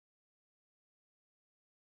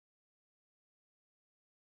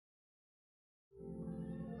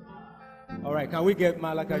All right, can we get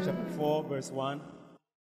Malachi chapter 4, verse 1?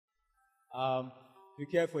 If you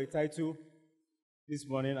care for a title, this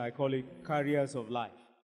morning I call it Carriers of Life.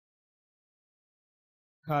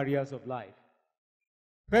 Carriers of Life.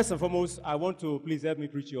 First and foremost, I want to please help me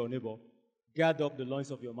preach your neighbor. Guard up the loins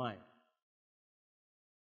of your mind.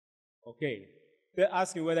 Okay. They're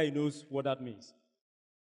asking whether he knows what that means.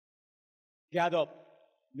 Guard up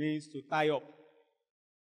means to tie up.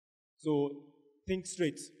 So think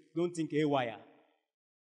straight. Don't think haywire.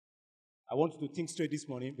 I want you to think straight this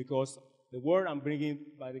morning because the word I'm bringing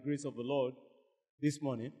by the grace of the Lord this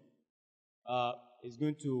morning is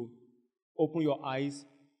going to open your eyes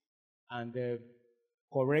and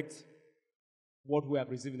correct what we have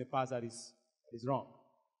received in the past that is wrong.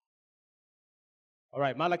 All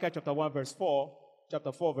right, Malachi chapter 4,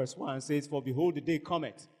 verse 1 says, "For behold, the day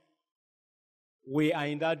cometh. We are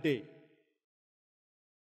in that day."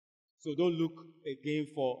 So don't look again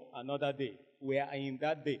for another day. We are in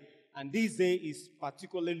that day. And this day is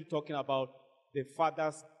particularly talking about the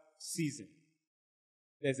Father's season.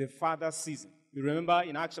 There's a Father's season. You remember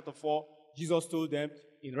in Acts chapter 4, Jesus told them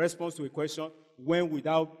in response to a question, when will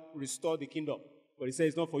thou restore the kingdom? But he said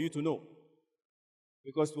it's not for you to know.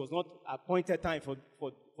 Because it was not appointed time for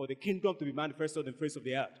the kingdom to be manifested on the face of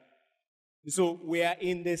the earth. So we are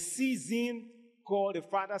in the season called the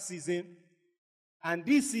Father's season. And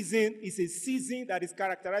this season is a season that is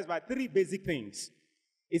characterized by three basic things.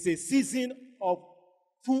 It's a season of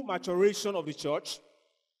full maturation of the church.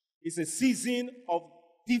 It's a season of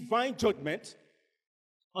divine judgment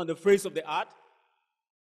on the face of the earth.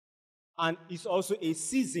 And it's also a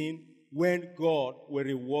season when God will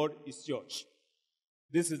reward his church.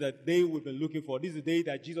 This is the day we've been looking for. This is the day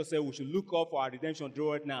that Jesus said we should look up for our redemption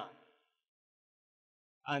draweth now.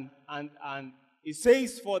 And it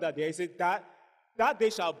says further there, it says that day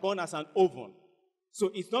shall burn as an oven.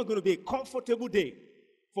 So it's not going to be a comfortable day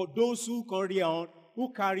for those who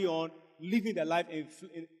carry on living their life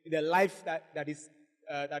in the life that is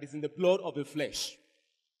in the blood of the flesh.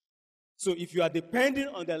 So if you are depending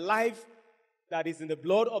on the life that is in the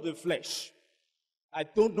blood of the flesh, I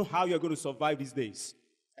don't know how you're going to survive these days.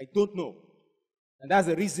 I don't know. And that's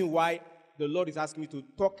the reason why the Lord is asking me to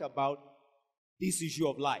talk about this issue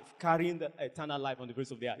of life, carrying the eternal life on the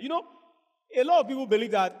face of the earth. You know, a lot of people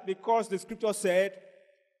believe that because the scripture said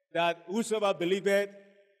that whosoever believeth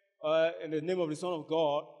in the name of the Son of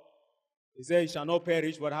God, he said, he shall not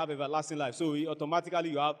perish but have everlasting life. So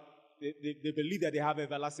automatically they believe that they have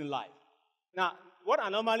everlasting life. Now, what I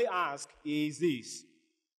normally ask is this.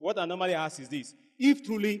 If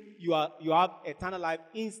truly you have eternal life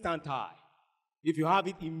instant high, if you have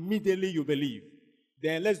it immediately you believe,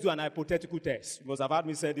 then let's do an hypothetical test. Because I've had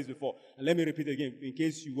me say this before. And let me repeat it again in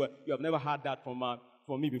case you have never heard that from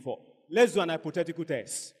me before. Let's do an hypothetical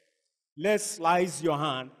test. Let's slice your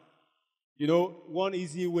hand. You know, one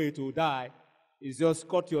easy way to die is just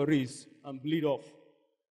cut your wrist and bleed off.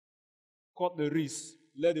 Cut the wrist.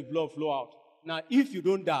 Let the blood flow out. Now, if you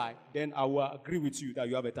don't die, then I will agree with you that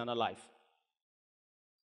you have eternal life.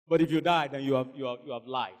 But if you die, then you have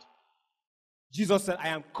lied. Jesus said, I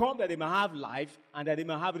am come that they may have life and that they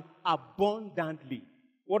may have it abundantly.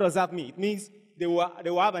 What does that mean? It means they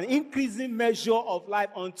will have an increasing measure of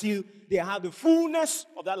life until they have the fullness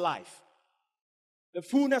of that life. The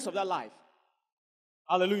fullness of that life.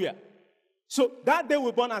 Hallelujah. So that day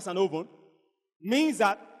will burn as an oven means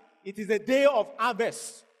that it is a day of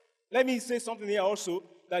harvest. Let me say something here also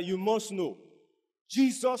that you must know.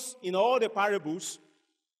 Jesus, in all the parables,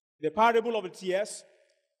 the parable of the tears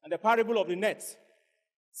and the parable of the nets,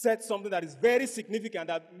 said something that is very significant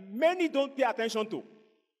that many don't pay attention to.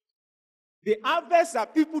 The harvest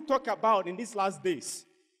that people talk about in these last days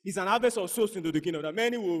is an harvest of souls into the kingdom. That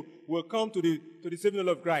many will come to the saving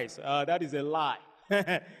of Christ. That is a lie.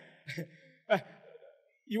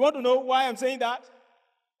 You want to know why I'm saying that?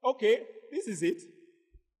 Okay, this is it.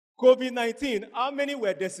 COVID-19, how many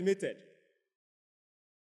were decimated?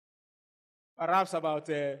 Perhaps about,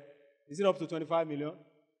 is it up to 25 million?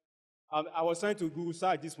 I was trying to Google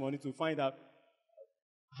search this morning to find out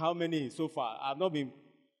how many so far. I've not been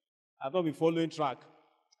following track.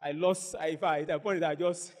 I lost. At a point, I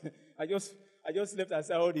just left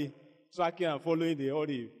aside all the tracking and following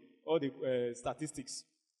all the statistics.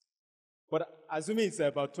 But assuming it's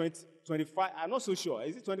about 25, I'm not so sure.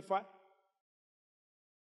 Is it 25?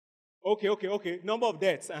 Okay. Number of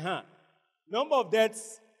deaths. The number of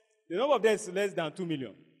deaths is less than 2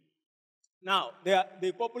 million. Now,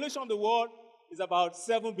 the population of the world is about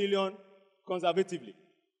 7 billion conservatively.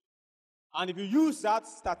 And if you use that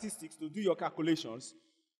statistics to do your calculations,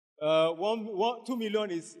 2 million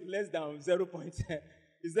is less than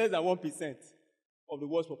It's less than 1% of the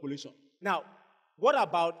world's population. Now, what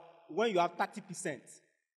about when you have 30%?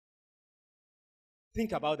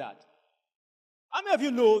 Think about that. How many of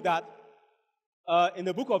you know that in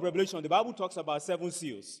the book of Revelation, the Bible talks about 7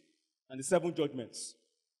 seals and the 7 judgments?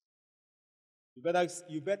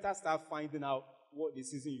 You better start finding out what the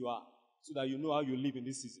season you are so that you know how you live in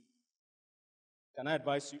this season. Can I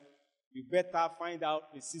advise you? You better find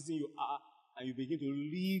out the season you are and you begin to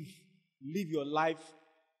live your life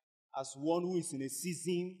as one who is in a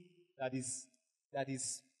season that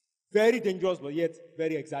is very dangerous but yet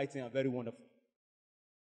very exciting and very wonderful.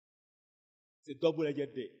 It's a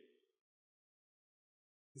double-edged day.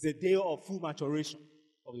 It's a day of full maturation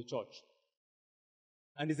of the church.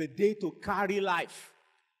 And it's a day to carry life.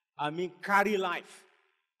 I mean, carry life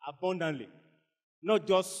abundantly. Not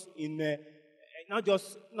just in a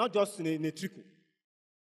trickle.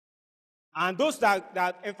 And those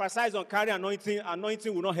that emphasize on carry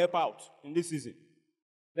anointing will not help out in this season.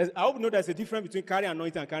 I hope you know there's a difference between carry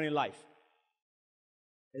anointing and carrying life.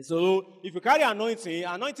 And so, if you carry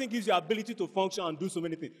anointing gives you the ability to function and do so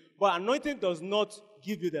many things. But anointing does not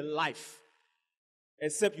give you the life,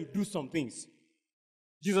 except you do some things.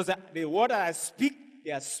 Jesus said, the word that I speak,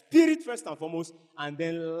 they are spirit first and foremost, and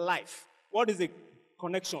then life. What is the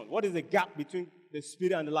connection? What is the gap between the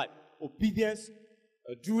spirit and the life? Obedience,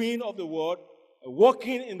 a doing of the word, a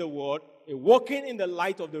walking in the word, a walking in the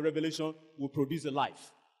light of the revelation will produce a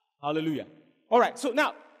life. Hallelujah. All right, so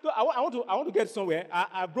now, I want to get somewhere.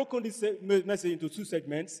 I've broken this message into 2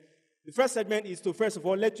 segments. The first segment is to, first of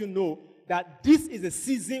all, let you know that this is a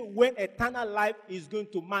season when eternal life is going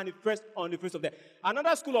to manifest on the face of the earth.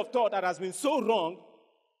 Another school of thought that has been so wrong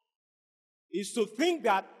is to think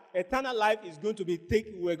that eternal life is going to be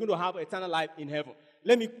we're going to have eternal life in heaven.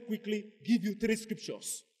 Let me quickly give you 3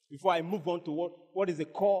 scriptures before I move on to what is the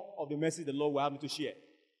core of the message the Lord will have me to share.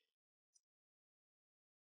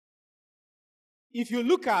 If you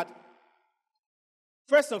look at,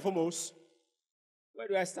 first and foremost, where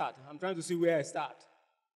do I start? I'm trying to see where I start.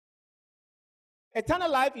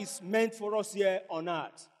 Eternal life is meant for us here on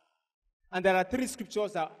earth. And there are 3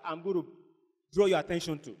 scriptures that I'm going to draw your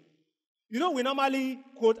attention to. You know, we normally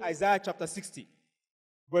quote Isaiah chapter 60,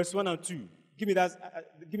 verse 1 and 2. Give me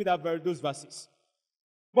those verses.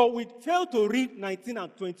 But we fail to read 19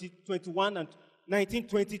 and 20, 21 and 19,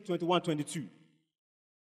 20, 21, 22.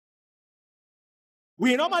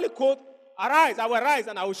 We normally quote, arise, I will arise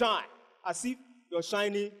and I will shine. As if your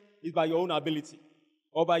shining is by your own ability.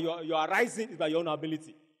 Or by your arising is by your own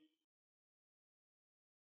ability.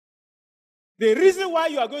 The reason why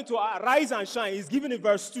you are going to arise and shine is given in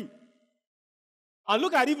verse 2. And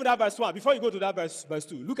look at even that verse 1. Before you go to that verse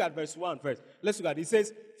 2, look at verse 1 first. Let's look at it. It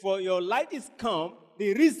says, for your light is come.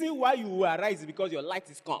 The reason why you will arise is because your light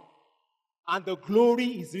is come. And the glory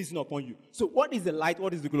is risen upon you. So what is the light?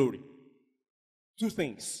 What is the glory? 2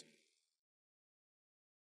 things.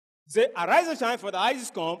 Say, arise and shine, for the light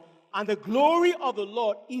is come, and the glory of the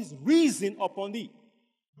Lord is risen upon thee.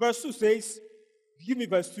 Verse 2 says, give me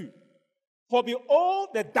verse 2. For behold,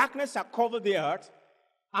 the darkness shall cover the earth,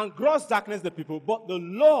 and gross darkness the people, but the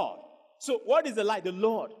Lord. So what is the light? The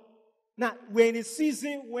Lord. Now, we're in a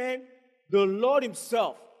season when the Lord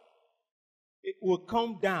himself will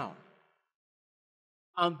come down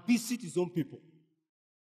and visit his own people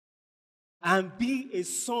and be a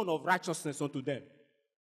son of righteousness unto them.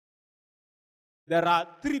 There are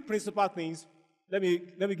 3 principal things. Let me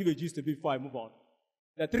give you a gist a bit before I move on.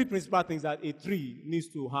 There are 3 principal things that a tree needs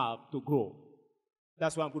to have to grow.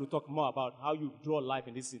 That's why I'm going to talk more about how you draw life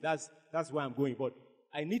in this season. That's where I'm going. But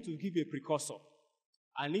I need to give you a precursor.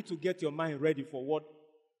 I need to get your mind ready for what,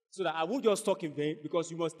 so that I won't just talk in vain, because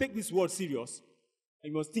you must take this word serious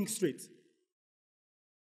and you must think straight.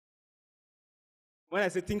 When I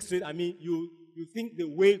say think straight, I mean you think the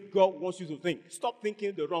way God wants you to think. Stop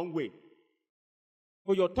thinking the wrong way.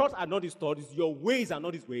 For your thoughts are not his thoughts, your ways are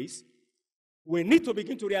not his ways. We need to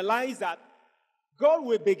begin to realize that God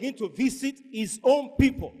will begin to visit his own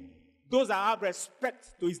people, those that have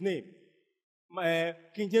respect to his name.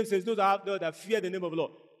 King James says, those that fear the name of the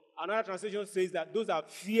Lord. Another translation says that those that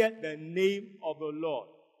fear the name of the Lord,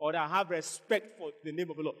 or that have respect for the name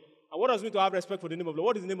of the Lord. And what does it mean to have respect for the name of the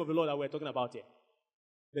Lord? What is the name of the Lord that we're talking about here?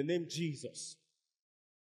 The name Jesus.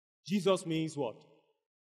 Jesus means what?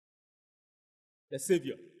 The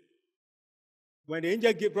Savior. When the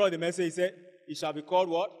angel brought the message, he said, it shall be called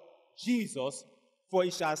what? Jesus, for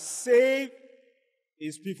he shall save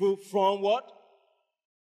his people from what?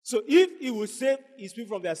 So if he will save his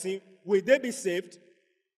people from their sin, will they be saved?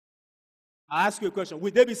 I ask you a question.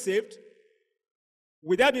 Will they be saved?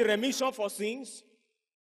 Will there be remission for sins?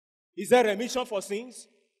 Is there remission for sins?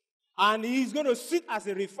 And he's going to sit as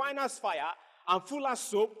a refiner's fire and fuller's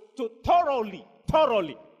soap to thoroughly,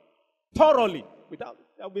 without,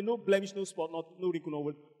 there will be no blemish, no spot, no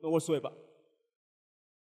wrinkle, no whatsoever.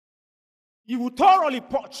 He will thoroughly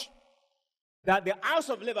purge, that the house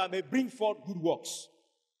of labor may bring forth good works.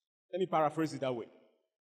 Let me paraphrase it that way.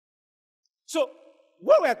 So,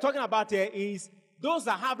 what we're talking about here is those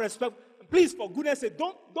that have respect. Please, for goodness sake,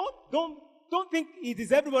 don't think it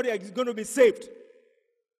is everybody that is going to be saved.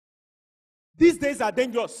 These days are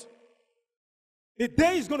dangerous. The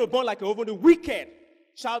day is going to burn like a oven. The wicked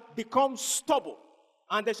shall become stubble,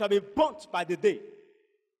 and they shall be burnt by the day.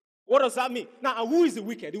 What does that mean? Now, who is the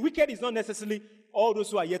wicked? The wicked is not necessarily all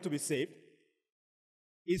those who are yet to be saved.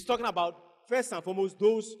 He's talking about, first and foremost,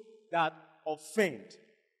 those that offend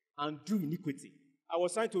and do iniquity. I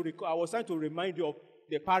was trying to remind you of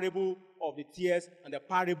the parable of the tares and the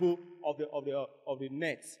parable of the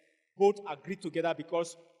nets. Both agree together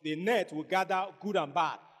because the net will gather good and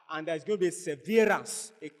bad, and there's going to be a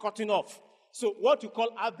severance, a cutting off. So what you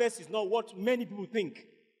call harvest is not what many people think.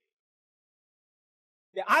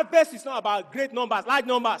 The harvest is not about great numbers, large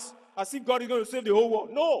numbers, as if God is going to save the whole world.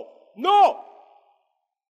 No.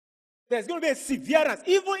 There's going to be a severance.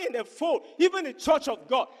 Even in the fold, even in the church of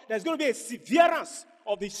God, there's going to be a severance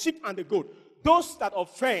of the sheep and the goat. Those that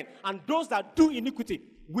offend and those that do iniquity,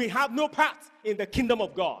 we have no part in the kingdom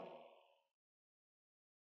of God.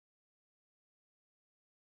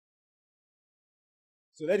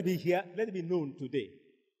 So let it be here, let it be known today.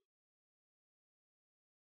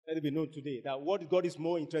 Let it be known today that what God is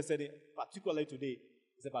more interested in, particularly today,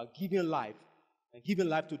 is about giving life, and giving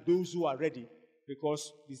life to those who are ready,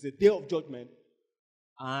 because it's the day of judgment,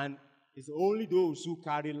 and it's only those who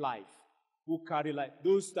carry life.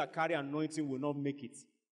 Those that carry anointing will not make it.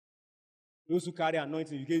 Those who carry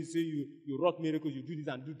anointing, you can say you wrought miracles, you do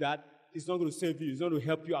this and do that. It's not going to save you. It's not going to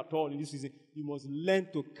help you at all in this season. You must learn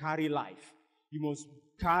to carry life. You must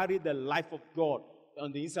carry the life of God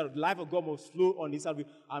on the inside. The life of God must flow on the inside of you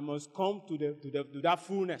and must come to that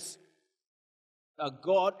fullness that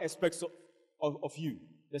God expects of you.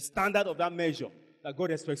 The standard of that measure that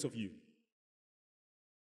God expects of you.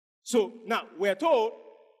 So now we're told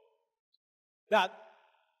that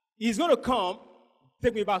He's going to come.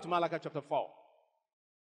 Take me back to Malachi chapter 4.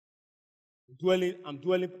 I'm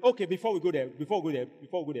dwelling. Okay, before we go there,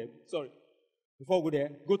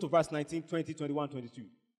 go to verse 19, 20, 21, 22.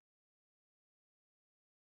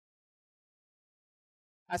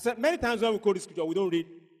 I said many times when we quote the scripture, we don't read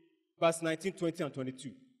verse 19, 20, and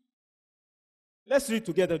 22. Let's read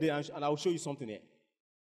together there, and I'll show you something here.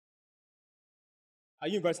 Are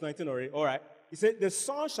you in verse 19 already? All right. He said, the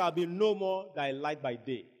sun shall be no more thy light by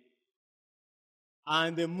day,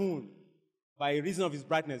 and the moon, by reason of his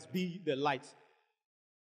brightness, be the light.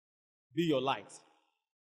 Be your light.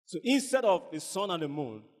 So instead of the sun and the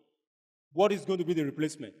moon, what is going to be the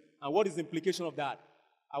replacement? And what is the implication of that?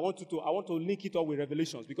 I want to link it up with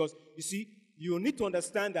Revelations, because you see, you need to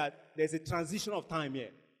understand that there's a transition of time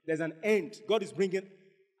here. There's an end. God is bringing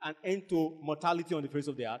an end to mortality on the face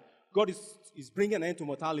of the earth. God is bringing an end to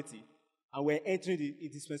mortality, and we're entering the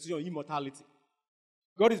dispensation of immortality.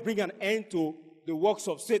 God is bringing an end to the works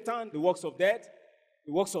of Satan, the works of death,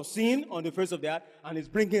 the works of sin on the face of the earth, and is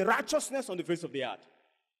bringing righteousness on the face of the earth.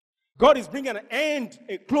 God is bringing an end,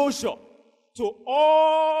 a closure to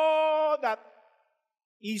all that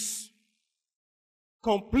is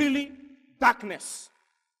completely darkness.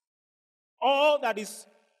 All that is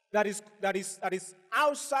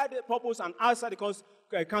outside the purpose and outside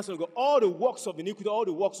the counsel of God. All the works of iniquity, all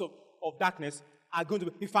the works of darkness are going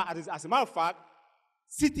to be, in fact, as a matter of fact,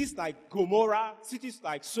 cities like Gomorrah, cities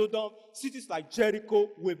like Sodom, cities like Jericho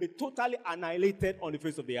will be totally annihilated on the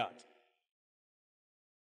face of the earth.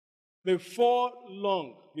 Before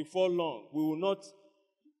long, we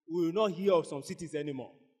will not hear of some cities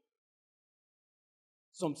anymore.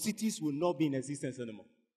 Some cities will not be in existence anymore,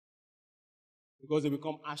 because they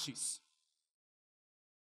become ashes.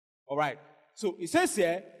 All right. So it says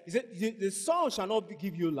here, the sun shall not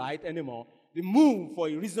give you light anymore. The moon, for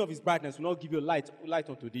a reason of his brightness, will not give you light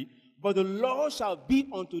unto thee. But the Lord shall be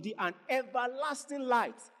unto thee an everlasting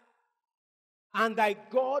light, and thy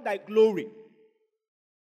God thy glory.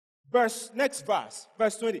 Next verse,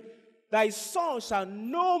 verse 20. Thy sun shall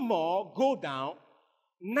no more go down,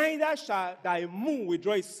 neither shall thy moon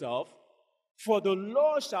withdraw itself, for the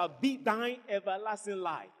Lord shall be thine everlasting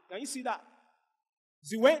light. Can you see that?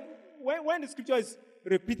 See, when the scripture is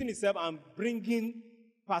repeating itself and bringing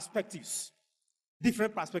perspectives,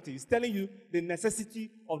 different perspectives, it's telling you the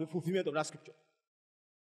necessity of the fulfillment of that scripture.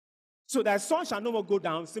 So thy sun shall no more go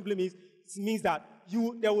down simply means that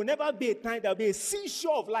there will never be a time there will be a seizure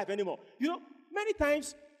of life anymore. You know, many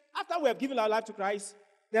times after we have given our life to Christ,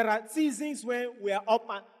 there are seasons when we are up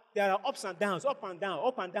and there are ups and downs, up and down,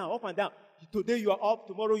 up and down, up and down. Today you are up,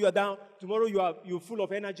 tomorrow you are down, tomorrow you're full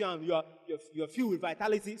of energy and you're filled with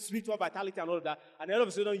vitality, spiritual vitality and all of that. And all of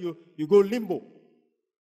a sudden you go limbo.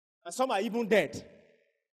 And some are even dead.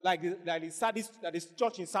 Like the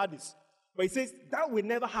church in Sardis. But he says that will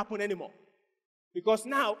never happen anymore. Because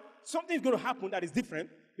now something is going to happen that is different.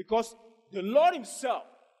 Because the Lord himself,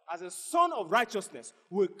 as a son of righteousness,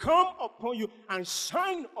 will come upon you and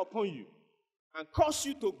shine upon you. And cause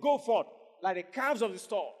you to go forth like the calves of the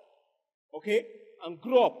stall. Okay? And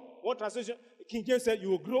grow up. One translation, King James said, you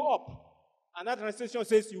will grow up. Another translation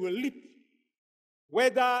says, you will leap.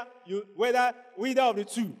 Whether either of the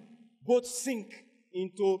two, both sink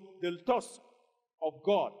into the thoughts of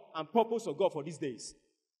God and purpose of God for these days.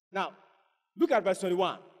 Now, look at verse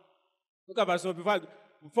 21. Look at verse 21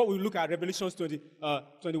 before we look at Revelation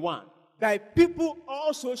 21. Thy people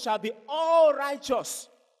also shall be all righteous.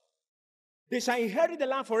 They shall inherit the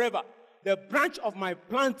land forever. The branch of my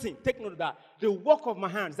planting, take note of that, the work of my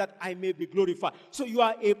hands, that I may be glorified. So you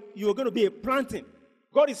are going to be a planting.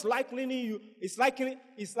 God is likening you, is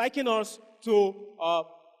likening us to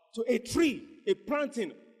a tree, a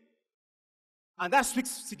planting. And that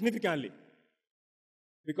speaks significantly.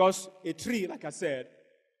 Because a tree, like I said,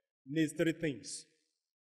 needs 3 things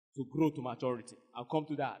to grow to maturity. I'll come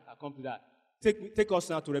to that. Take us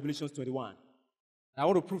now to Revelation 21. I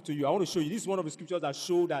want to prove to you, I want to show you, this is one of the scriptures that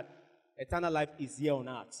show that eternal life is here on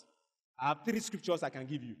earth. I have 3 scriptures I can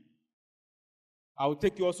give you. I will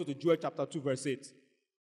take you also to Joel chapter 2, verse 8.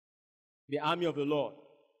 The army of the Lord.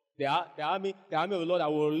 The army of the Lord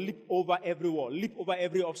that will leap over every wall, leap over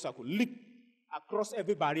every obstacle, leap across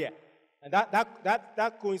every barrier. And that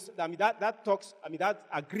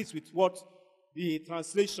agrees with what the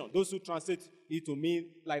translation, those who translate it to mean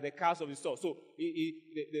like the calves of the stall. So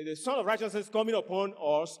the Son of Righteousness coming upon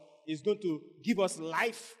us is going to give us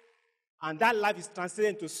life, and that life is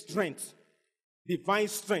translated into strength, divine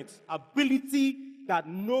strength, ability that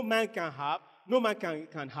no man can have, no man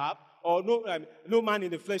can have, or no man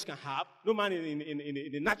in the flesh can have, no man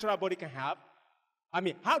in the natural body can have. I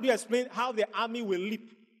mean, how do you explain how the army will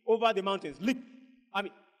leap over the mountains? Leap. I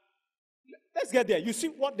mean, let's get there. You see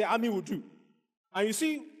what the army will do. And you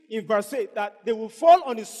see in verse 8 that they will fall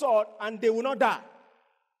on the sword and they will not die.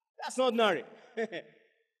 That's not ordinary.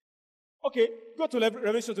 Okay, go to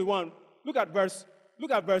Revelation 21. Look at verse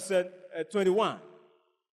 21.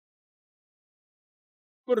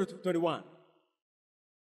 Go to 21.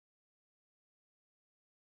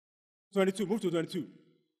 22, move to 22.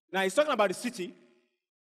 Now he's talking about the city.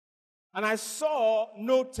 And I saw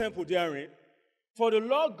no temple therein, for the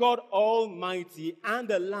Lord God Almighty and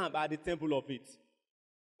the Lamb are the temple of it.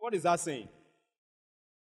 What is that saying?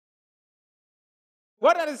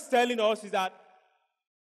 What that is telling us is that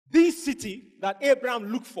this city that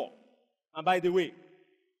Abraham looked for, and by the way,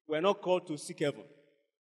 we're not called to seek heaven.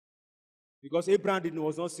 Because Abraham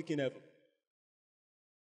was not seeking heaven.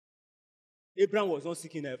 Abraham was not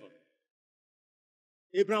seeking heaven.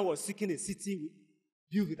 Abraham was seeking a city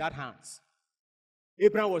built without hands.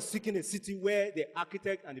 Abraham was seeking a city where the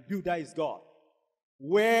architect and the builder is God.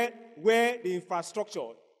 Where the infrastructure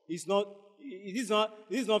is not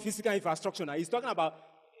physical infrastructure now. He's talking about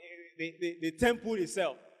the temple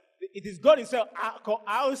itself. It is God himself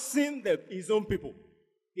housing his own people.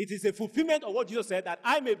 It is a fulfillment of what Jesus said, that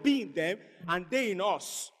I may be in them and they in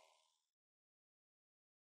us.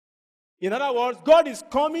 In other words, God is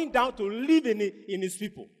coming down to live in his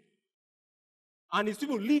people. And his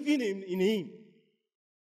people living in him.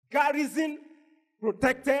 Garrison,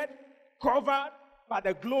 protected, covered by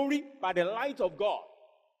the glory, by the light of God.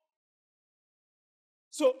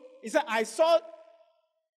 So, he said, I saw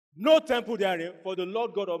no temple therein, for the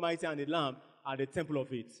Lord God Almighty and the Lamb are the temple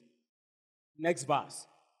of it. Next verse.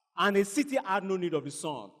 And the city had no need of the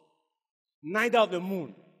sun, neither of the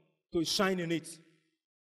moon, to shine in it.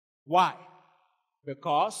 Why?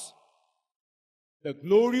 Because the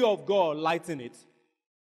glory of God lighten it,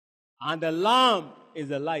 and the Lamb is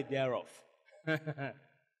the light thereof.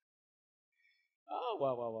 Oh,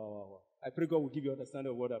 wow. I pray God will give you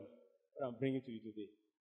understanding of what I'm bringing to you today.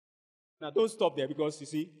 Now, don't stop there, because you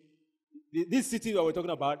see, this city that we're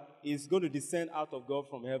talking about is going to descend out of God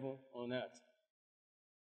from heaven on earth.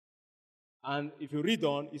 And if you read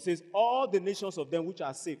on, it says, all the nations of them which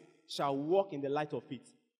are saved shall walk in the light of it.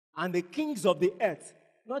 And the kings of the earth,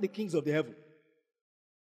 not the kings of the heaven,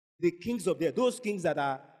 the kings of the earth, those kings that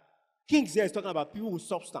are, kings here is talking about people with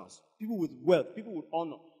substance, people with wealth, people with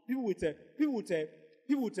honor, people with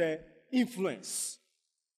influence.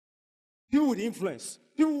 People with influence.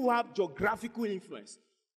 People who have geographical influence.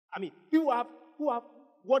 I mean, people who have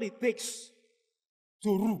what it takes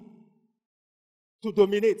to rule, to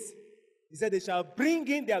dominate. He said they shall bring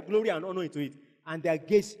in their glory and honor into it, and the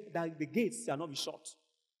gates shall not be shut.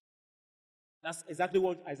 That's exactly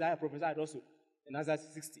what Isaiah prophesied also in Isaiah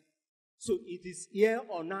 60. So it is here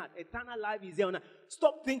on earth. Eternal life is here on earth.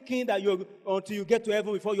 Stop thinking that until you get to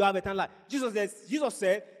heaven before you have eternal life. Jesus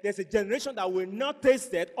said there's a generation that will not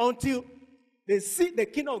taste it until they see the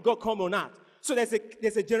kingdom of God come on earth. So there's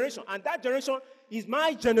a generation, and that generation is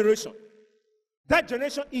my generation. That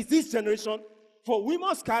generation is this generation. For we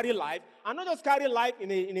must carry life, and not just carry life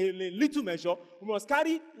in a little measure. We must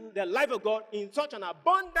carry the life of God in such an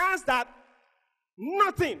abundance that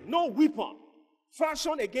nothing, no weapon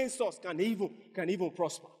fashioned against us can even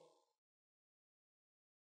prosper.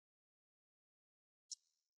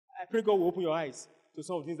 I pray God will open your eyes to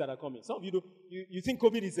some of the things that are coming. Some of you think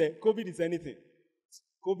COVID is anything.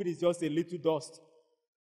 COVID is just a little dust,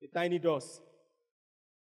 a tiny dust.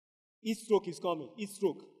 Heat stroke is coming. Heat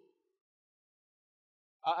stroke.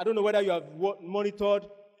 I don't know whether you have monitored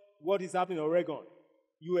what is happening in Oregon,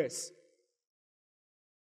 US.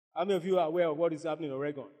 How many of you are aware of what is happening in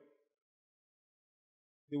Oregon?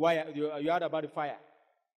 You heard about the fire.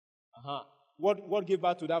 What gave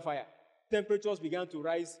birth to that fire? Temperatures began to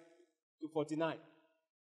rise to 49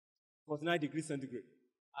 degrees centigrade.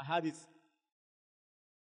 I had it.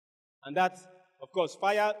 And that, of course,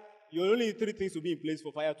 fire, you only need 3 things to be in place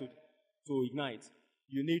for fire to ignite.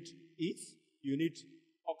 You need heat, you need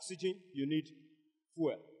oxygen, you need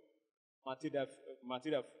fuel.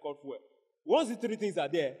 Material called fuel. Once the 3 things are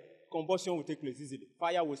there, combustion will take place easily.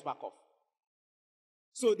 Fire will spark off.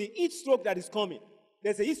 So the heat stroke that is coming,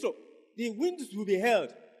 there's a heat stroke. The winds will be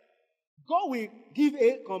held. God will give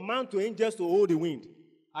a command to angels to hold the wind.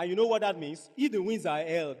 And you know what that means? If the winds are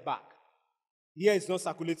held back, the air is not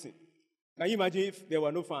circulating. Can you imagine if there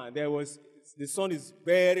were no fan? The sun is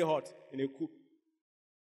very hot in a cool.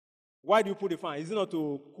 Why do you put the fan? Is it not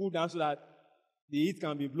to cool down so that the heat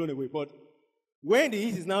can be blown away? But when the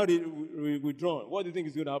heat is now withdrawn, what do you think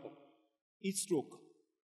is going to happen? Heat stroke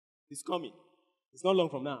is coming. It's not long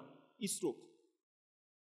from now. Heat stroke.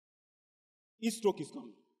 Heat stroke is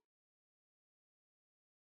coming.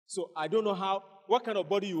 So I don't know what kind of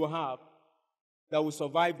body you will have that will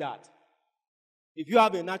survive that. If you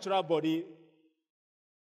have a natural body,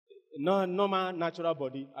 normal natural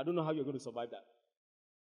body, I don't know how you're going to survive that.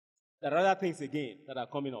 There are other things again that are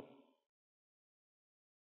coming up.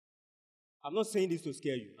 I'm not saying this to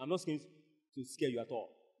scare you. I'm not saying to scare you at all.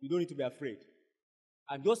 You don't need to be afraid.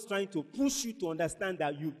 I'm just trying to push you to understand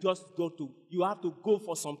that you have to go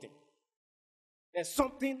for something. There's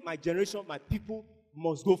something my generation, my people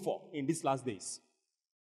must go for in these last days.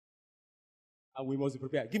 And we must be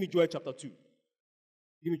prepared. Give me Joel chapter 2.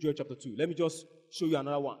 Give me Joel chapter 2. Let me just show you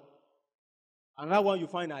another one. Another one you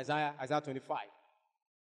find in Isaiah 25.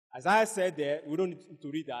 Isaiah said there, we don't need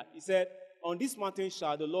to read that. He said, on this mountain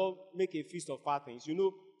shall the Lord make a feast of fat things. You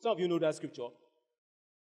know, some of you know that scripture.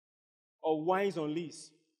 Or wines on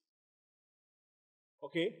lees.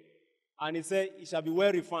 Okay? And he said, it shall be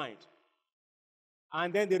well refined.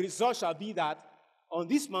 And then the result shall be that on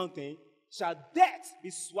this mountain shall death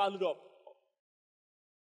be swallowed up.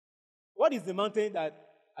 What is the mountain that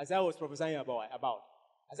Isaiah was prophesying about?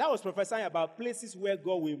 Isaiah was prophesying about places where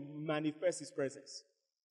God will manifest his presence.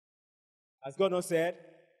 As God not said,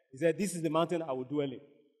 he said, this is the mountain I will dwell in.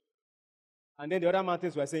 And then the other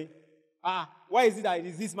mountains were saying, why is it that it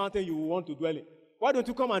is this mountain you want to dwell in? Why don't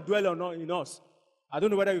you come and dwell in us? I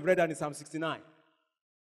don't know whether you've read that in Psalm 69.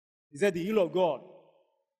 He said, the hill of God.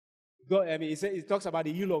 He talks about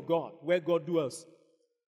the hill of God, where God dwells.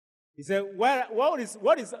 He said,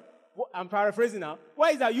 I'm paraphrasing now.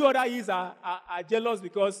 Why is that you other hills are jealous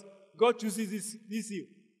because God chooses this hill?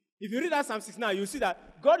 If you read that Psalm 69, you see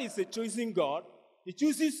that God is a choosing God. He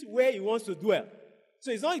chooses where he wants to dwell.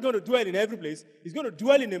 So he's not going to dwell in every place. He's going to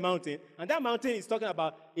dwell in a mountain. And that mountain is talking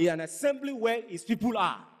about an assembly where his people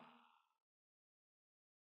are,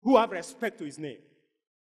 who have respect to his name.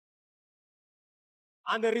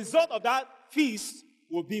 And the result of that feast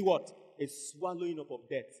will be what? A swallowing up of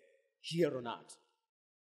death here on earth.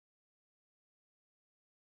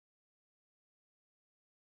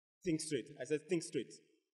 Think straight. I said think straight.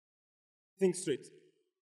 Think straight.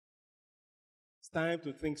 It's time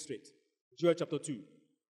to think straight. Joel chapter 2.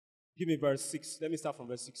 Give me verse 6. Let me start from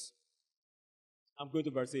verse 6. I'm going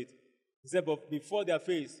to verse 8. He said, but before their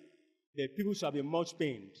face, the people shall be much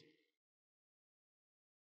pained.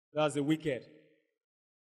 That's the wicked.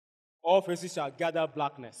 All faces shall gather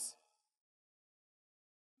blackness.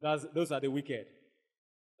 Those are the wicked.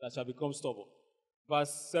 that shall become stubborn.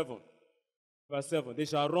 Verse 7. Verse 7. They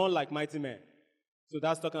shall run like mighty men. So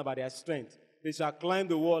that's talking about their strength. They shall climb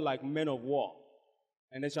the wall like men of war.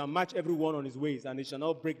 And they shall march everyone on his ways, and they shall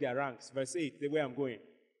not break their ranks. Verse 8, the way I'm going.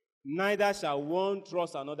 Neither shall one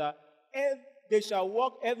trust another. They shall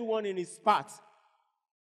walk everyone in his path.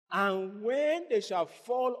 And when they shall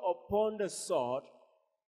fall upon the sword,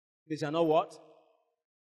 they shall not what?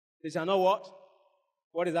 They shall not what?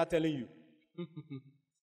 What is that telling you?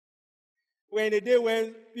 When the day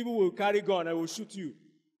when people will carry gun and will shoot you,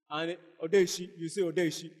 and Odeshi, you say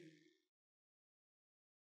Odeshi.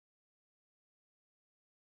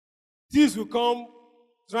 Thieves will come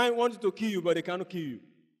wanting to kill you, but they cannot kill you.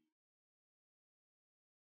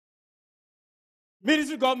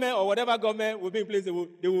 Military government or whatever government will be in place, they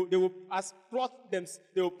will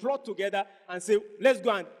plot together and say, let's go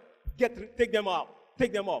and take them out,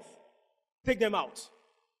 take them off, take them out.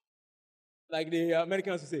 Like the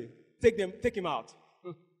Americans will say, take him out.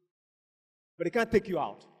 But they can't take you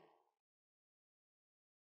out.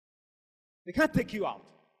 They can't take you out.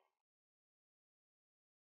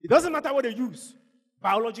 It doesn't matter what they use.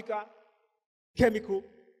 Biological, chemical,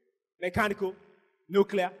 mechanical,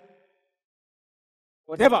 nuclear,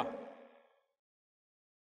 whatever.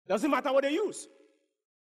 Doesn't matter what they use.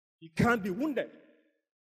 You can't be wounded.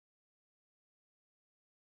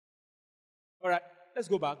 All right, let's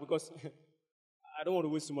go back because I don't want to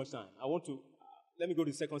waste too much time. Let me go to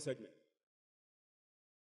the second segment.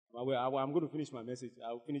 I'm going to finish my message.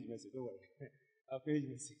 I'll finish the message, don't worry. I'll finish the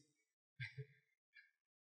message.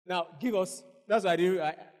 Now, give us, that's why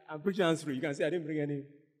I'm preaching hands-free. You can say I didn't bring anything.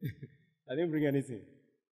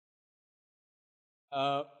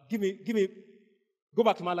 Go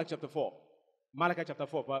back to Malachi chapter 4. Malachi chapter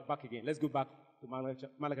 4, back again. Let's go back to Malachi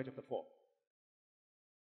chapter 4.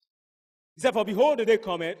 He said, for behold, the day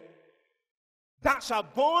cometh, that shall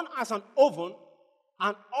burn as an oven,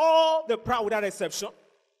 and all the proud without exception.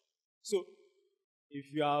 So,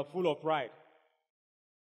 if you are full of pride,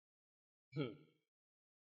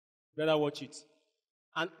 better watch it.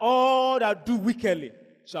 And all that do wickedly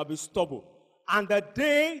shall be stubble. And the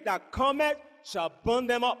day that cometh shall burn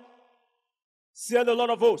them up. Saith the Lord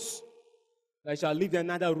of hosts, that shall leave them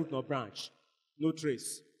neither root nor branch, no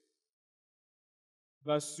trace.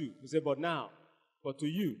 Verse 2, he said, but to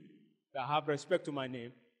you that have respect to my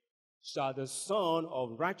name, shall the Son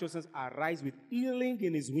of righteousness arise with healing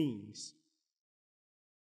in his wings.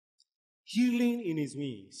 Healing in his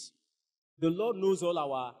wings. The Lord knows all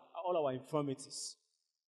our infirmities.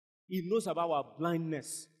 He knows about our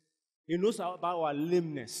blindness. He knows about our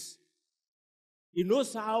lameness. He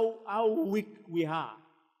knows how weak we are.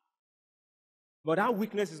 But that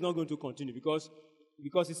weakness is not going to continue because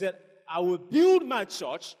he said, I will build my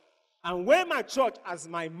church, and when my church as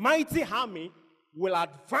my mighty army will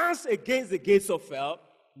advance against the gates of hell,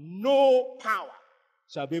 no power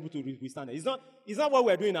shall be able to withstand it. It's not what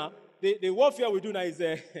we're doing now. The warfare we do now is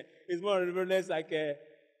more or less like,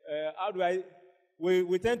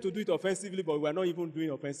 we tend to do it offensively, but we're not even doing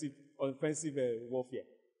offensive warfare.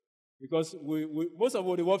 Because most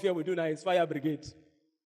of the warfare we do now is fire brigade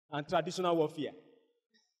and traditional warfare.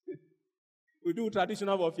 We do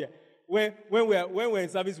traditional warfare. When we're in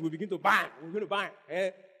service, we begin to bang. We're going to bang.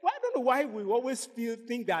 Well, I don't know why we always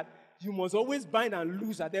think that you must always bind and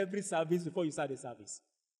loose at every service before you start the service.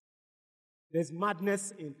 There's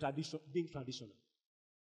madness in being traditional.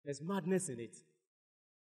 There's madness in it.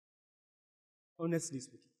 Honestly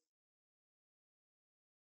speaking.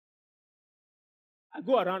 I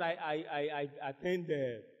go around, I attend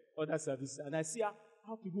other services, and I see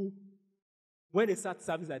how people, when they start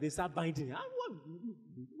service, they start binding. Why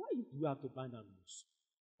do you have to bind and loose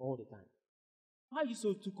all the time? Why are you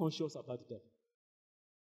so too conscious about the devil?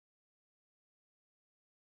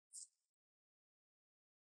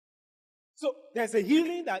 So there's a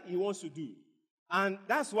healing that he wants to do. And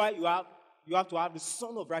that's why you have to have the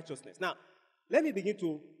Son of Righteousness. Now, let me begin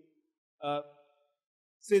to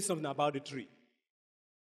say something about the tree.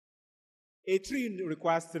 A tree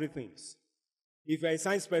requires three things. If you're a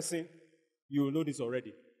science person, you will know this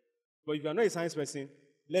already. But if you're not a science person,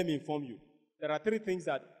 let me inform you. There are three things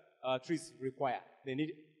that trees require. They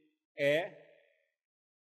need air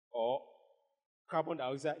or carbon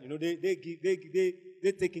dioxide. You know, they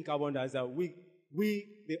take in carbon dioxide.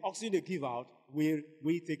 The oxygen they give out, we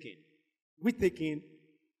take in. We take in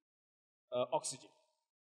oxygen.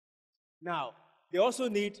 Now, they also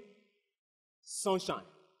need sunshine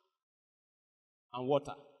and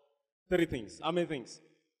water. Three things. How many things?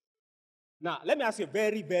 Now, let me ask you a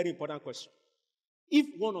very, very important question. If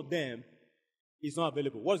one of them is not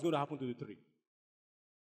available, what's going to happen to the tree?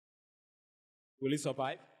 Will it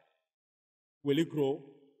survive? will it grow?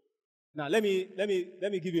 Now, let me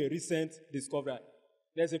give you a recent discovery.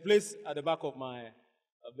 There's a place at the back of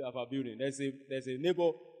our building. There's a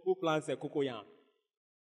neighbor who plants a cocoyam.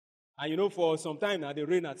 And for some time now, the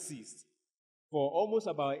rain had ceased. For almost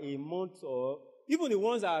about a month, or even the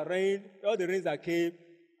ones that rained, all the rains that came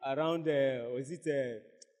around,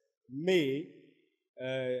 May,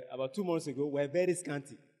 about 2 months ago, were very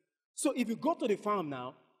scanty. So if you go to the farm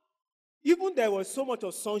now, even there was so much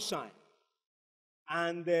of sunshine,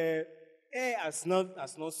 and the air has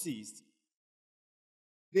not ceased,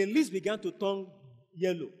 the leaves began to turn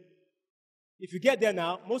yellow. If you get there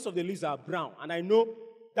now, most of the leaves are brown, and I know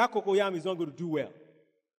that cocoyam is not going to do well.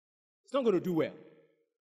 It's not going to do well.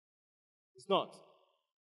 It's not.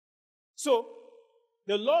 So,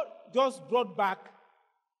 the Lord just brought back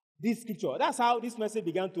this scripture. That's how this message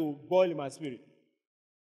began to boil in my spirit.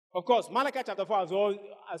 Of course, Malachi chapter 4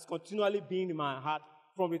 has continually been in my heart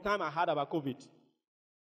from the time I heard about COVID.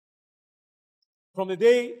 From the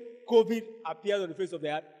day COVID appeared on the face of the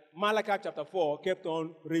earth, Malachi chapter 4 kept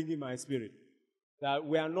on ringing my spirit. That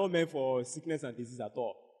we are not meant for sickness and disease at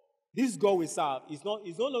all. This God we serve is not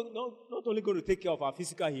only going to take care of our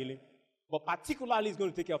physical healing, but particularly is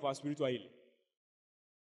going to take care of our spiritual healing.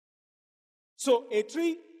 So a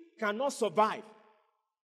tree cannot survive.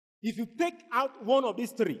 If you take out one of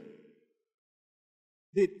these three,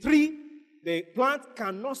 the plant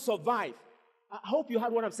cannot survive. I hope you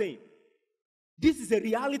heard what I'm saying. This is a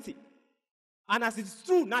reality. And as it's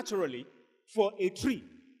true naturally for a tree,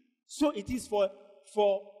 so it is for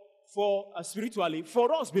spiritually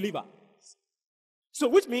for us believers. So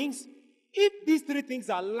which means if these three things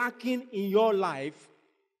are lacking in your life,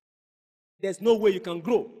 there's no way you can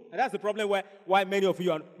grow. And that's the problem why many of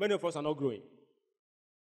us are not growing.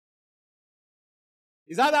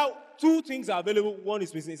 It's either two things are available, one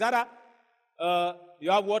is missing. It's either you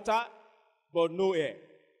have water but no air.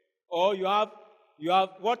 Or you have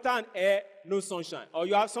water and air, no sunshine. Or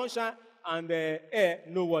you have sunshine and air,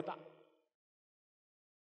 no water.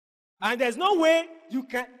 And there's no way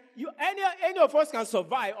any of us can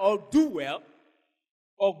survive or do well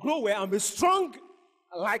or grow well and be strong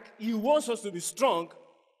like He wants us to be strong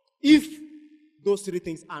if those three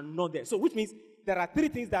things are not there. So which means there are three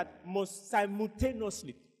things that must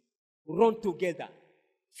simultaneously run together,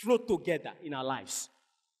 flow together in our lives.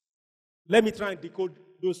 Let me try and decode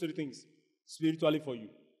those three things spiritually for you.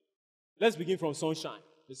 Let's begin from sunshine.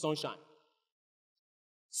 The sunshine.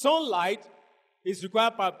 Sunlight is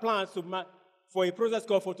required by plants for a process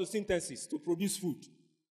called photosynthesis to produce food.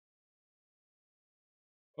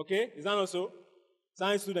 Okay? Is that also?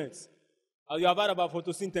 Science students, you have heard about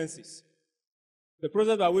photosynthesis. The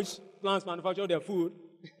process by which plants manufacture their food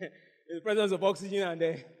in the presence of oxygen, and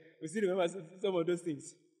we still remember some of those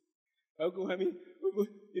things. I mean,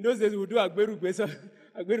 in those days, we would do Agberu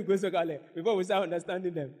before we start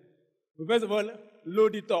understanding them. We first of all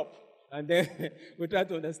load it up, and then we try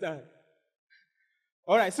to understand.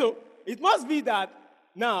 All right, so it must be that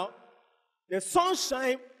now the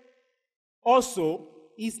sunshine also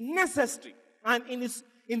is necessary. And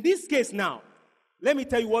in this case now, let me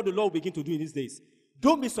tell you what the Lord will begin to do in these days.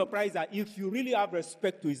 Don't be surprised that if you really have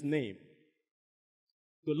respect to His name,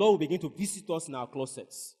 the Lord will begin to visit us in our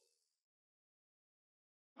closets.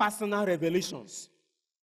 Personal revelations.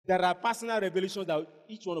 There are personal revelations that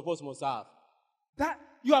each one of us must have. That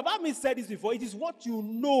you have heard me say this before. It is what you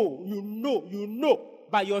know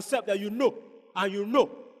by yourself that you know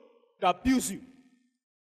that builds you.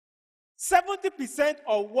 70%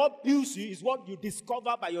 of what builds you is what you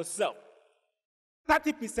discover by yourself.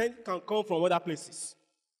 30% can come from other places.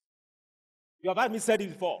 You have heard me say it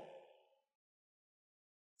before.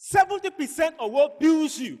 70% of what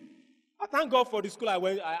builds you. I thank God for the school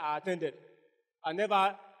I attended.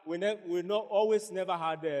 We always never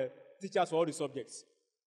had teachers for all the subjects.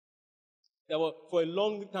 There were, for a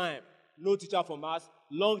long time, no teacher for maths,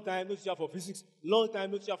 long time, no teacher for physics, long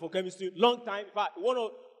time, no teacher for chemistry, long time. In fact, one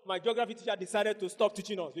of my geography teacher decided to stop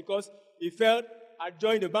teaching us because he felt I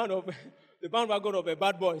joined the bandwagon of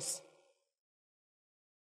bad boys.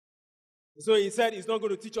 So he said he's not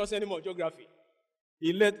going to teach us any more geography.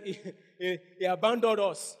 He abandoned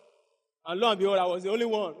us. And lo and behold, I was the only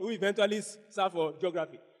one who eventually served for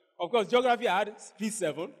geography. Of course, geography I had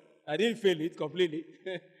P7. I didn't fail it completely.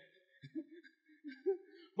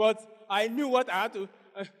 But I knew what I had to,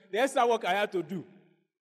 the extra work I had to do.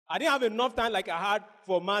 I didn't have enough time like I had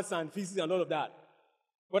for maths and physics and all of that.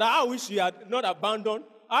 But I wish he had not abandoned.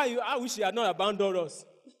 I wish he had not abandoned us.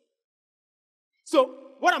 So,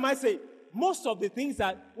 what am I saying? Most of the things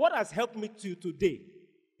what has helped me to today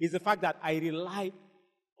is the fact that I rely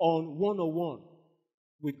on one-on-one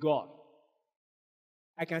with God.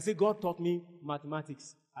 I can say God taught me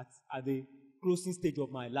mathematics at the closing stage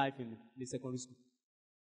of my life in the secondary school.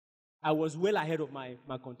 I was well ahead of my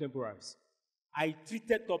contemporaries. I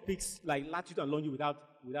treated topics like latitude and longitude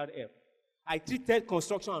without help. I treated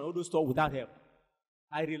construction and all those stuff without help.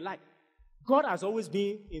 I realized God has always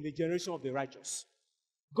been in the generation of the righteous.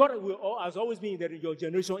 God has always been in your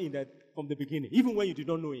generation from the beginning, even when you did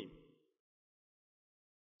not know Him.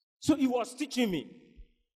 So He was teaching me.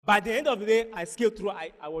 By the end of the day, I scaled through.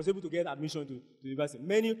 I was able to get admission to the university.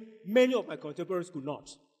 Many of my contemporaries could not.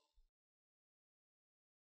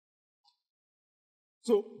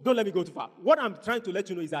 So don't let me go too far. What I'm trying to let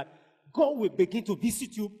you know is that God will begin to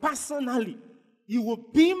visit you personally. He will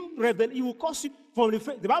beam, revel. He will cause you from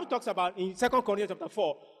the Bible talks about in 2 Corinthians chapter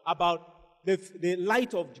 4 about the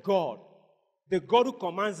light of God, the God who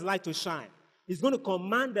commands light to shine. He's going to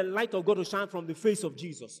command the light of God to shine from the face of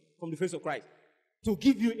Jesus, from the face of Christ, to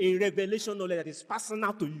give you a revelation knowledge that is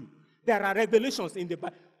personal to you. There are revelations in the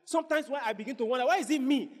Bible. Sometimes when I begin to wonder, why is it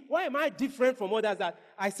me? Why am I different from others that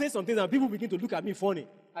I say something and people begin to look at me funny,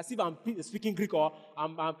 as if I'm speaking Greek or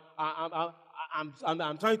I'm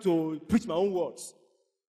trying to preach my own words.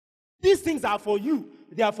 These things are for you.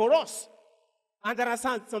 They are for us. And there are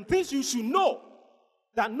some things you should know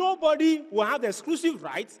that nobody will have the exclusive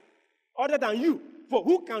right other than you. For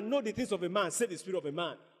who can know the things of a man except the spirit of a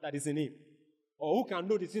man that is in him? Or who can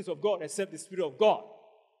know the things of God except the spirit of God?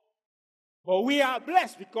 But we are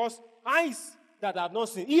blessed because eyes that have not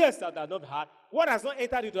seen, ears that have not heard, what has not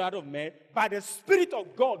entered into the heart of man, by the Spirit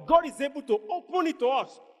of God, God is able to open it to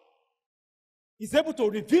us. He's able to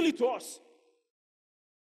reveal it to us.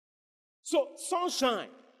 So, sunshine,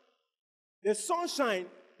 the sunshine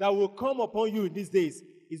that will come upon you in these days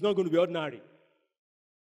is not going to be ordinary.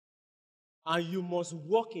 And you must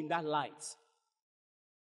walk in that light.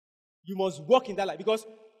 You must walk in that light because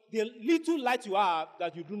the little light you have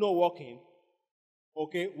that you do not walk in,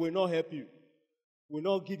 okay, will not help you, will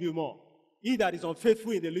not give you more. He that is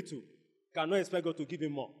unfaithful in the little cannot expect God to give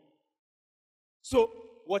him more. So,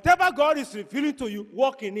 whatever God is revealing to you,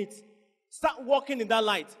 walk in it. Start walking in that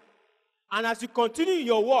light. And as you continue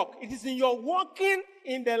your walk, it is in your walking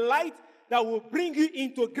in the light that will bring you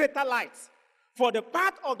into greater light. For the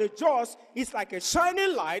path of the just is like a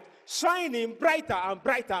shining light, shining brighter and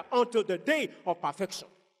brighter until the day of perfection.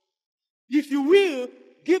 If you will,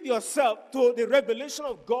 give yourself to the revelation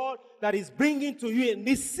of God that is bringing to you in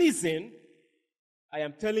this season, I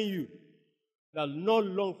am telling you that not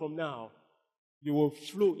long from now, you will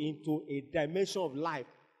flow into a dimension of life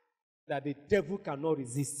that the devil cannot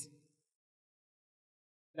resist,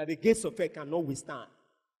 that the gates of hell cannot withstand.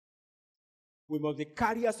 We must be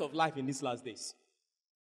carriers of life in these last days.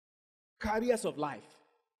 Carriers of life,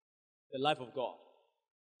 the life of God.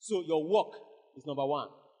 So your walk is number one.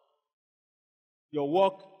 Your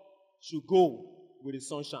walk should go with the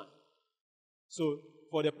sunshine. So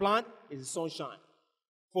for the plant, it's the sunshine.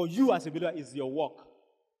 For you as a believer, it's your walk.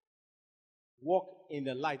 Walk in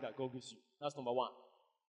the light that God gives you. That's number one.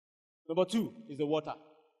 Number two is the water.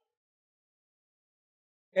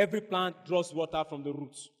 Every plant draws water from the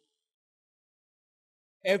roots.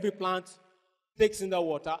 Every plant takes in the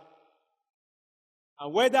water.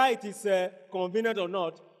 And whether it is convenient or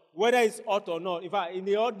not, whether it's hot or not, in fact, in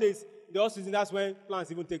the hot days, the hot season, that's when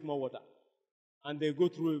plants even take more water. And they go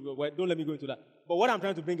through, well, don't let me go into that. But what I'm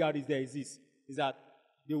trying to bring out is that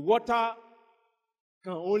the water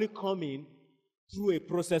can only come in through a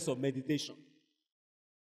process of meditation.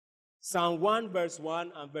 Psalm 1 verse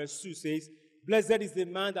 1 and verse 2 says, "Blessed is the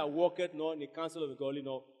man that walketh not in the counsel of the godly,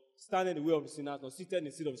 nor standing in the way of the sinners, nor sitteth in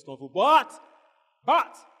the seat of the scornful. But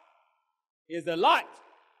is the light,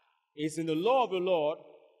 is in the law of the Lord,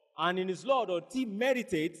 and in his law doth he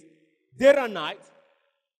meditate day and night.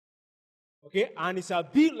 Okay, and it shall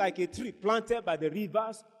be like a tree planted by the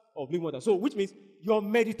rivers of living water." So, which means your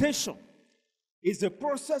meditation is the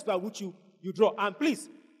process by which you draw. And please,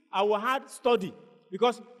 I will add study,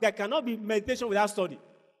 because there cannot be meditation without study.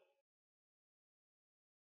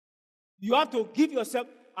 You have to give yourself,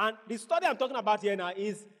 and the study I'm talking about here now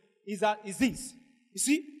is this. You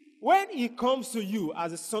see, when he comes to you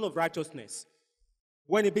as a son of righteousness,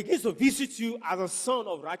 when he begins to visit you as a son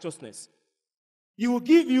of righteousness, he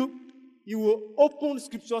will open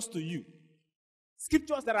scriptures to you.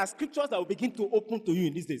 There are scriptures that will begin to open to you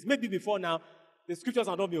in these days. Maybe before now, the scriptures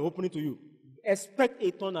are not being opening to you. Expect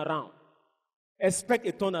a turnaround. Expect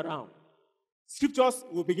a turnaround. Scriptures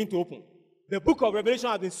will begin to open. The book of Revelation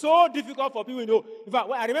has been so difficult for people to know. In fact,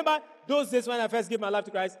 I remember those days when I first gave my life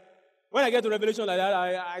to Christ. When I get to Revelation like that,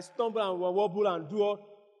 I stumble and wobble and do all.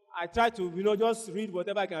 I try to, just read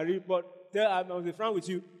whatever I can read. But I'll be frank with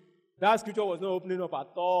you, That scripture was not opening up at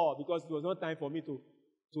all because it was not time for me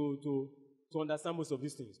to understand most of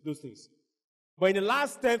these things, those things. But in the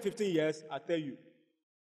last 10, 15 years, I tell you,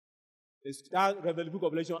 that book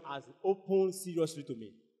of Revelation has opened seriously to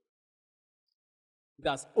me. It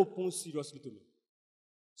has opened seriously to me.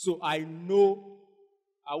 So I know,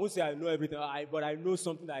 I won't say I know everything, but I know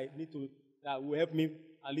something that I need to, that will help me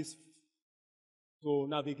at least to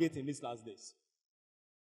navigate in these last days.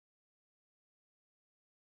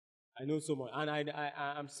 I know so much. And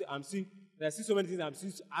I'm still, there's still so many things I'm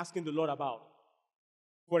still asking the Lord about.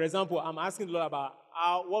 For example, I'm asking the Lord about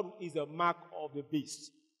what is the mark of the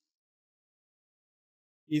beast?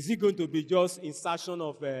 Is it going to be just insertion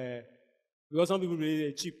of, because some people believe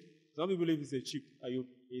it's a chip. Some people believe it's a chip,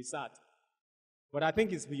 it's sad. But I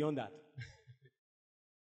think it's beyond that.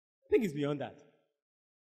 I think it's beyond that.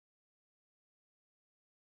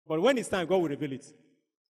 But when it's time, God will reveal it.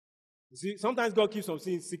 You see, sometimes God keeps some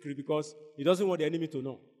things secret because He doesn't want the enemy to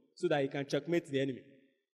know, so that He can checkmate the enemy.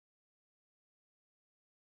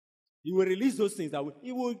 He will release those things that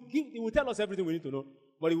He will tell us everything we need to know,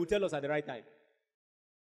 but He will tell us at the right time.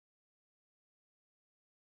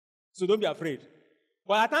 So don't be afraid.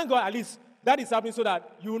 But I thank God at least that is happening so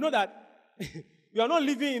that you will know that you are not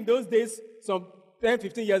living in those days some 10,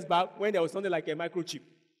 15 years back when there was something like a microchip.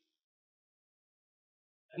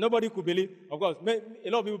 And nobody could believe. Of course, a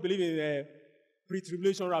lot of people believe in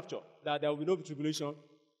pre-tribulation rapture, that there will be no tribulation,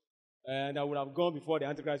 and that would have gone before the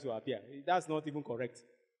Antichrist will appear. That's not even correct.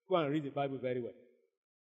 Go and read the Bible very well.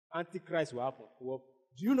 Antichrist will happen. Well,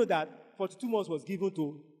 do you know that 42 months was given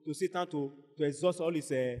to Satan to exhaust all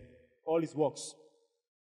his works?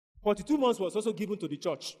 42 months was also given to the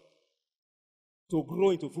church to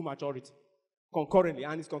grow into full maturity concurrently,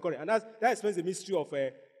 and it's concurrent. And that explains the mystery of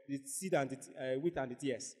the seed and the wheat and the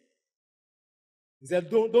tears. He said,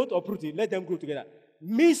 don't uproot it, let them grow together.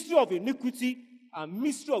 Mystery of iniquity and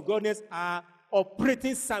mystery of godliness are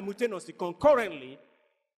operating simultaneously, concurrently.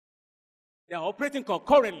 They are operating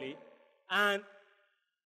concurrently, and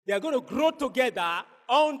they are going to grow together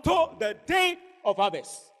until the day of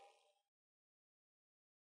harvest.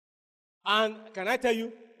 And can I tell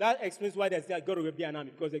you, that explains why there's going to be an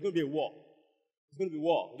army, because there's going to be a war. It's going to be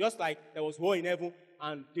war. Just like there was war in heaven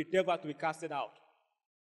and the devil had to be casted out.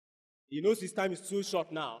 He knows his time is too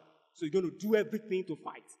short now, so he's going to do everything to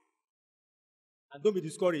fight. And don't be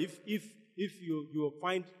discouraged if you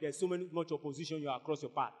find there's so much opposition you are across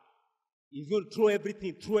your path. He's going to throw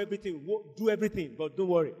everything, do everything, but don't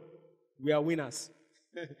worry. We are winners.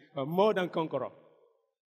 We're more than conquerors.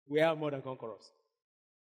 We are more than conquerors.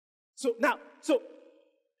 So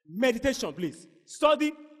meditation, please.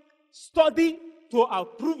 Study to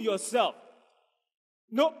approve yourself.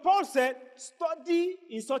 No, Paul said, study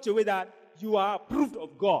in such a way that you are approved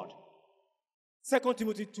of God. 2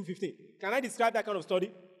 Timothy 2:15. Can I describe that kind of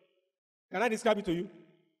study? Can I describe it to you?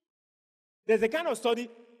 There's a kind of study.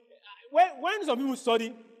 When some people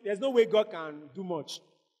study, there's no way God can do much.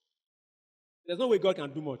 There's no way God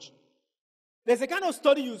can do much. There's a kind of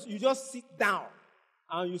study you just sit down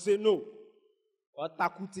and you say, no.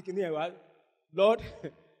 Lord,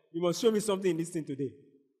 you must show me something in this thing today.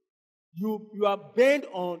 You are bent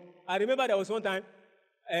on. I remember there was one time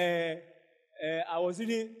I was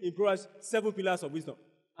reading in Proverbs 7 pillars of wisdom,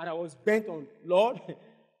 and I was bent on, Lord,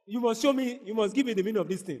 you must show me, you must give me the meaning of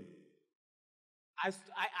this thing.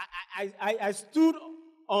 I stood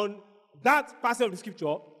on that passage of the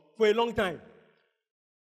scripture for a long time,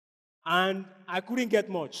 and I couldn't get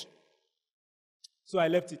much, so I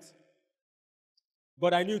left it.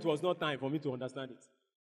 But I knew it was not time for me to understand it.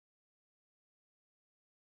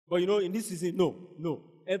 But in this season, no.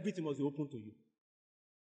 Everything must be open to you.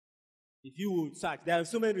 If you will search, there are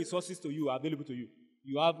so many resources to you available to you.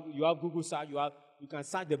 You have Google search. You can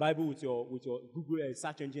search the Bible with your Google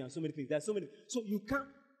search engine and so many things. There's so many. So you can't.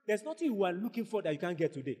 There's nothing you are looking for that you can't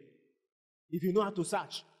get today. If you know how to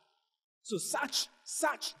search. So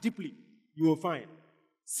search deeply. You will find.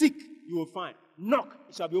 Seek, you will find. Knock,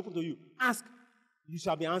 it shall be open to you. Ask, you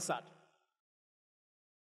shall be answered.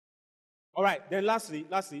 All right, then lastly,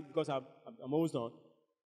 because I'm almost done.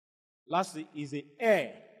 Lastly is the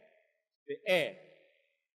air. The air.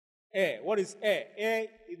 Air. What is air? Air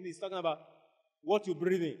is talking about what you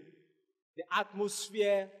breathe in. The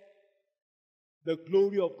atmosphere, the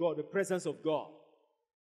glory of God, the presence of God.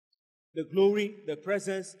 The glory, the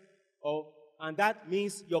presence of, and that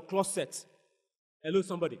means your closet. Hello,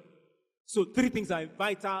 somebody. So 3 things are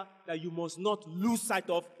vital that you must not lose sight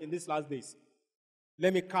of in these last days.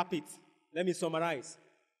 Let me cap it. Let me summarize.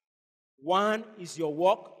 1 is your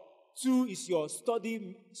work. 2 is your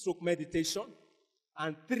study/meditation.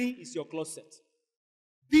 And 3 is your closet.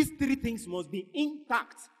 These three things must be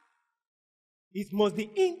intact. It must be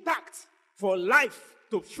intact for life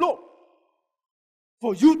to flow,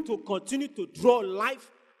 for you to continue to draw life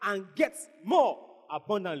and get more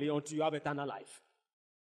abundantly until you have eternal life.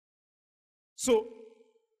 So,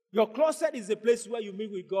 your closet is a place where you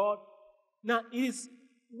meet with God. Now, it is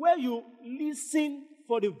where you listen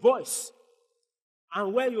for the voice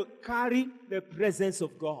and where you carry the presence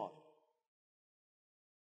of God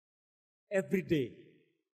every day.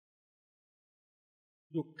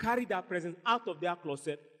 You carry that presence out of their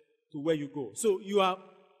closet to where you go. So you are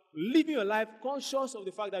living your life conscious of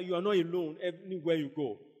the fact that you are not alone everywhere you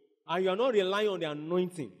go. And you are not relying on the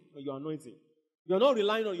anointing, or your anointing. You are not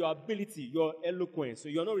relying on your ability, your eloquence. So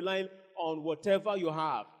you are not relying on whatever you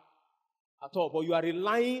have at all. But you are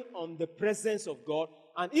relying on the presence of God.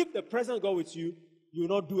 And if the presence of God with you, you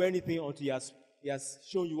will not do anything until He has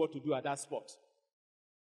shown you what to do at that spot.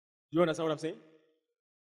 Do you understand what I'm saying?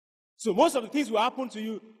 So most of the things will happen to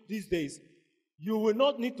you these days. You will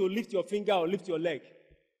not need to lift your finger or lift your leg.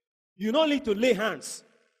 You will not need to lay hands.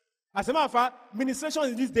 As a matter of fact, ministration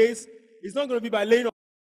in these days is not going to be by laying on.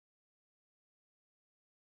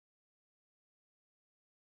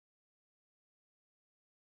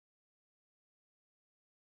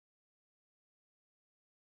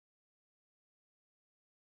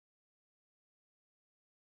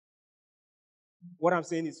 What I'm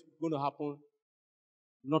saying is going to happen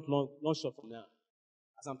not short from now.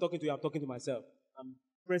 As I'm talking to you, I'm talking to myself. I'm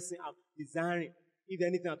pressing, I'm desiring, if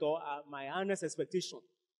anything at all, my earnest expectation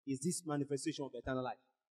is this manifestation of eternal life.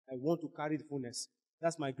 I want to carry the fullness.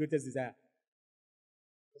 That's my greatest desire.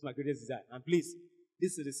 That's my greatest desire. And please,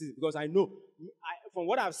 this is the season, because I know, from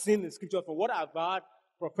what I've seen in Scripture, from what I've heard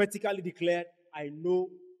prophetically declared, I know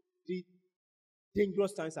the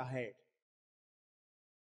dangerous times ahead.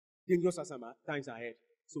 Dangerous times ahead.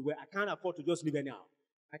 So where I can't afford to just live anyhow.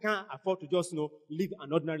 I can't afford to just, live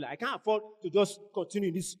an ordinary life. I can't afford to just continue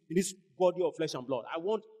in this body of flesh and blood. I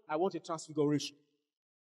want a transfiguration.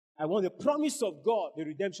 I want the promise of God, the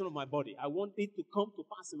redemption of my body. I want it to come to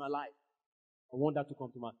pass in my life. I want that to come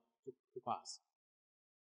to pass.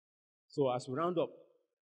 So as we round up,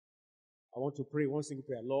 I want to pray one single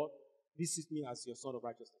prayer. Lord, visit me as your Son of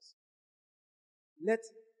righteousness. Let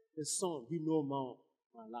the sun be no more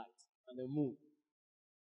my light, and the moon.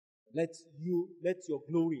 Let your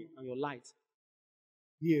glory and your light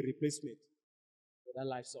be a replacement for that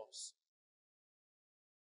life source.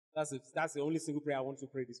 That's the only single prayer I want to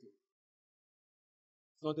pray this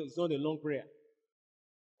morning. It's not a long prayer.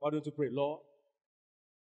 Why don't you pray? Lord,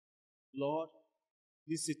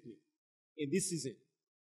 visit me in this season.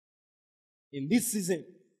 In this season,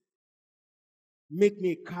 make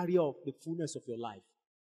me a carrier of the fullness of your life.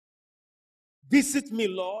 Visit me,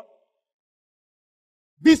 Lord.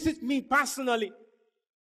 Visit me personally.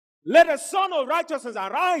 Let the Son of righteousness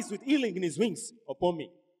arise with healing in his wings upon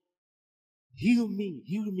me. Heal me,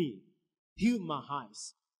 heal me. Heal my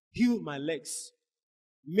eyes. Heal my legs.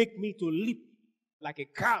 Make me to leap like a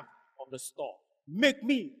calf of the stall. Make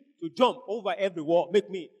me to jump over every wall. Make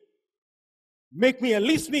me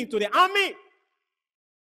enlist me into the army.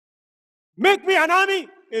 Make me an army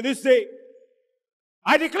in this day.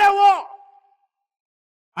 I declare war.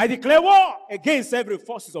 I declare war against every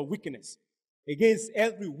forces of wickedness, against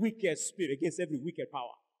every wicked spirit, against every wicked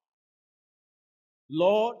power.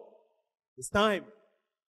 Lord, it's time.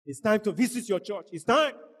 It's time to visit your church. It's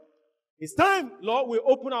time. It's time, Lord, we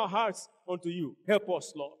open our hearts unto you. Help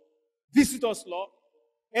us, Lord. Visit us, Lord.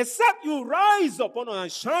 Except you rise upon us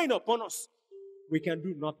and shine upon us, we can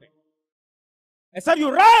do nothing. Except you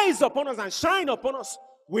rise upon us and shine upon us,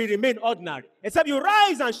 we remain ordinary. Except you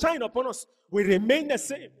rise and shine upon us, we remain the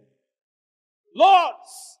same. Lord,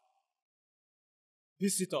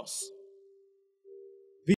 visit us.